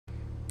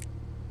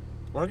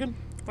Working?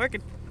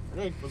 Working.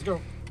 Okay, let's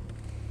go.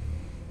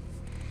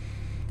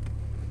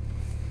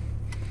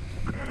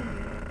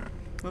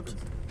 Whoops.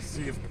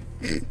 See if...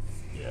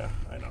 Yeah,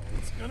 I know.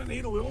 It's gonna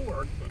need a little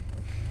work, but...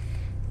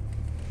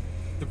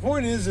 The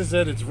point is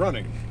that it's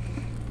running.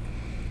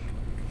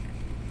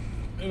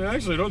 And it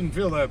actually doesn't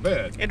feel that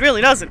bad. It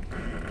really doesn't.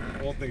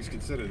 All things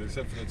considered,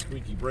 except for that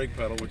squeaky brake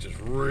pedal, which is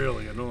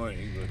really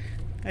annoying, but...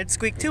 I'd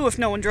squeak too if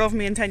no one drove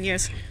me in 10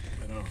 years.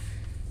 I know.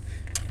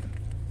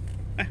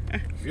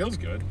 It feels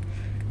good.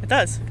 It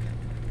does.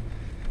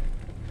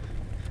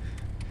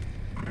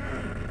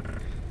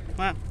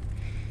 Wow.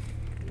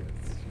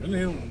 It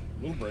need a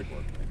little brake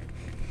work.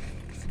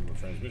 Some more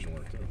transmission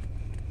work, too.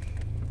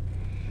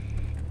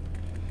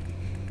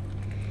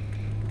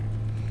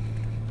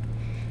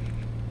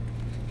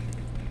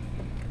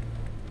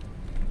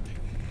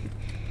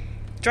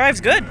 Drives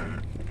good.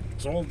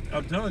 It's all,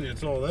 I'm telling you,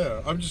 it's all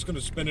there. I'm just going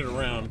to spin it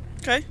around.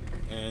 Okay.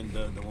 And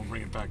then we'll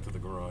bring it back to the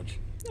garage.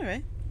 All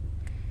right.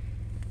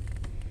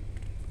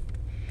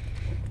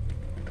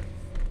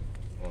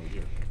 Oh,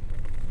 here.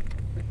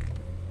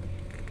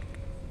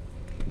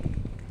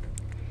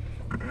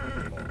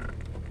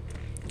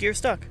 Gear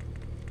stuck.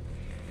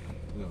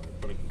 No, I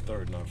put it in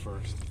third, not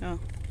first. Oh.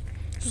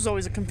 This was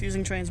always a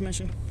confusing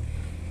transmission.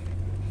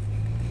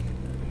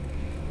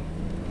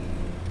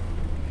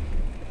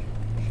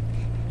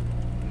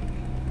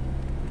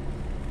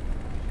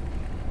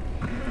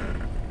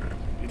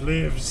 It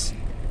lives.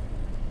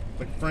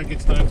 Like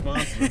Frankenstein's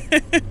monster.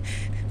 I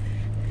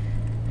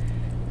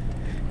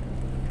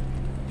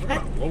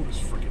forgot how low this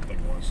freaking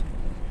thing was.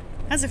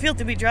 How's it feel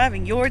to be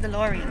driving your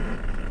DeLorean?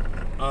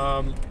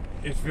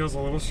 It feels a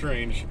little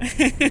strange.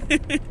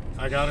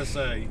 I gotta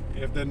say,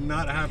 if they're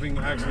not having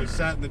actually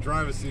sat in the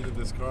driver's seat of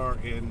this car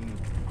in,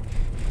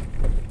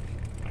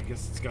 I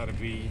guess it's gotta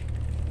be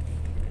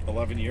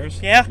 11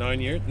 years? Yeah.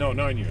 9 years? No,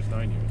 9 years,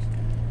 9 years.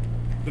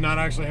 They're not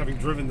actually having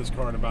driven this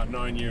car in about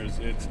 9 years.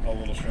 It's a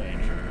little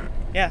strange.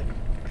 Yeah.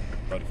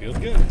 But it feels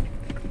good.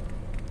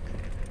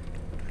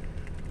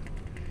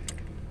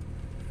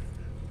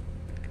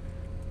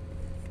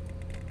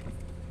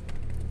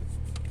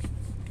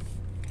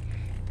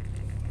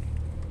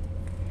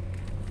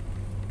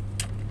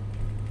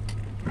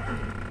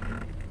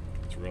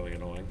 It's really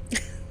annoying.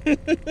 I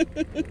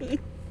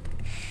think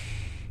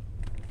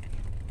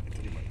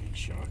he might need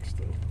shocks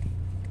too.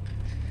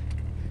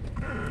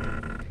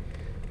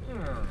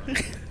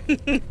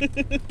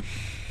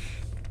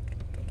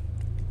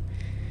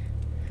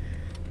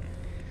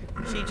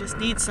 She just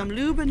needs some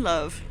lube and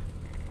love.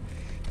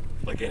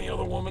 Like any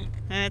other woman.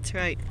 That's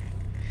right.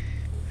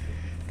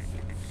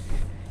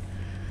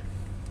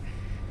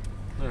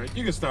 Alright,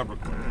 you can stop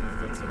recording.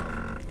 That's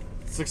enough.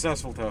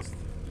 Successful test.